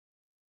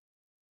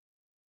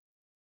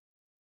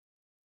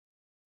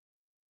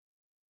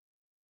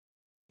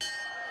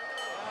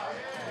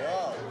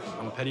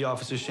petty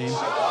officer shame.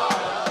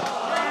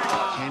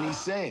 Can he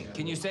say it?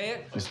 Can you say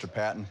it? Mr.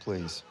 Patton,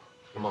 please.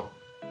 Come on.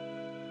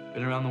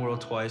 Been around the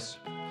world twice.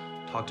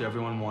 Talked to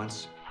everyone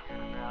once.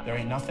 There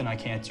ain't nothing I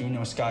can't do.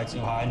 No sky too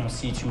high, no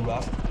sea too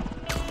rough.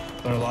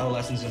 Learned a lot of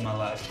lessons in my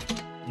life.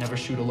 Never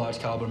shoot a large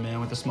caliber man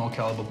with a small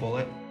caliber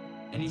bullet.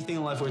 Anything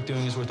in life worth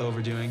doing is worth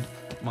overdoing.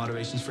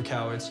 Moderation's for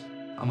cowards.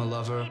 I'm a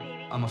lover.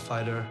 I'm a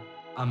fighter.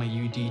 I'm a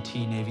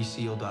UDT Navy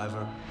SEAL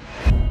diver.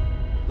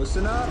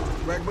 Listen up.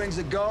 Red Wings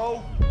a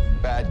go.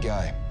 Bad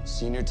guy.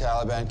 Senior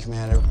Taliban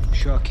commander.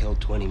 Shaw killed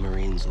 20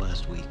 Marines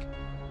last week.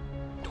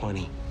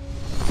 20.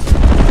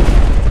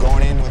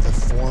 Going in with a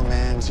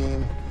four-man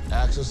team.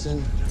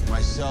 Axelson,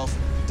 myself,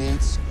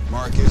 Dietz,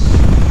 Marcus.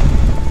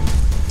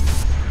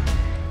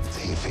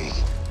 TV.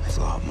 That's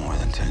a lot more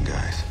than 10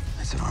 guys.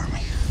 That's an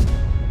army.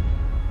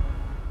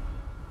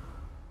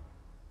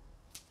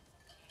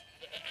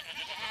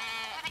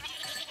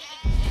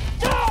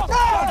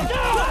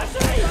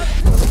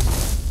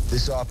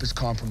 This op is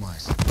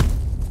compromised.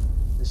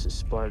 This is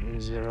Spartan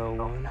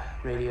 01,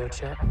 radio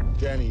check.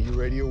 Danny, you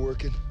radio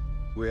working?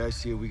 The way I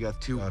see it, we got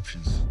two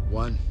options.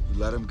 One, we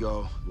let him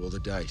go, roll the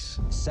dice.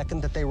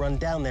 Second that they run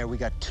down there, we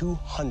got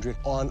 200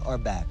 on our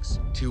backs.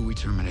 Two, we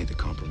terminate the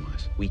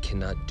compromise. We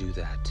cannot do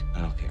that.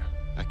 I don't care.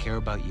 I care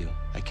about you.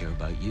 I care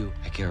about you.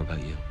 I care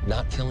about you.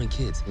 Not killing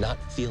kids, not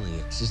feeling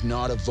it. This is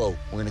not a vote.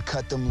 We're gonna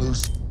cut them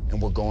loose,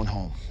 and we're going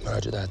home.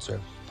 Roger that, sir.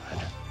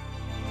 Roger.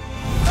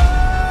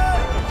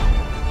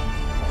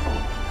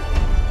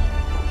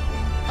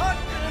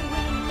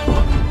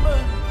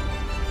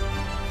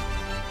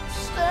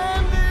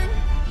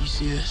 You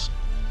see this?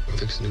 We're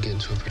fixing to get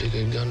into a pretty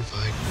good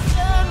gunfight.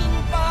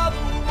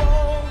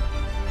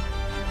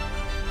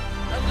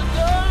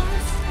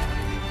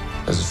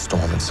 There's a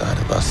storm inside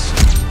of us.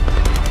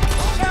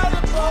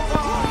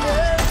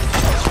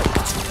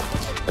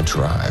 A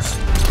drive.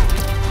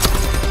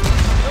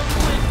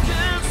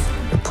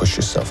 You push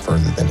yourself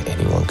further than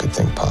anyone could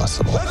think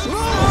possible. You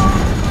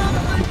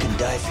can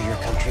die for your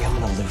country. I'm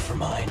gonna live for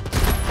mine.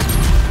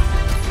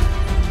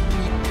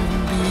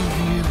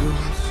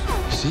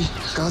 See?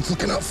 God's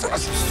looking out for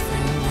us.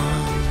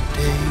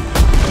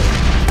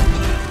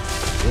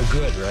 We're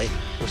good, right?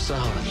 We're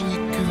solid.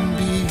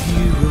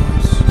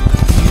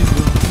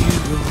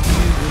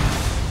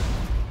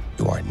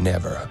 You are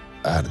never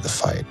out of the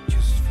fight.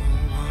 Just for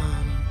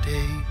one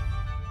day.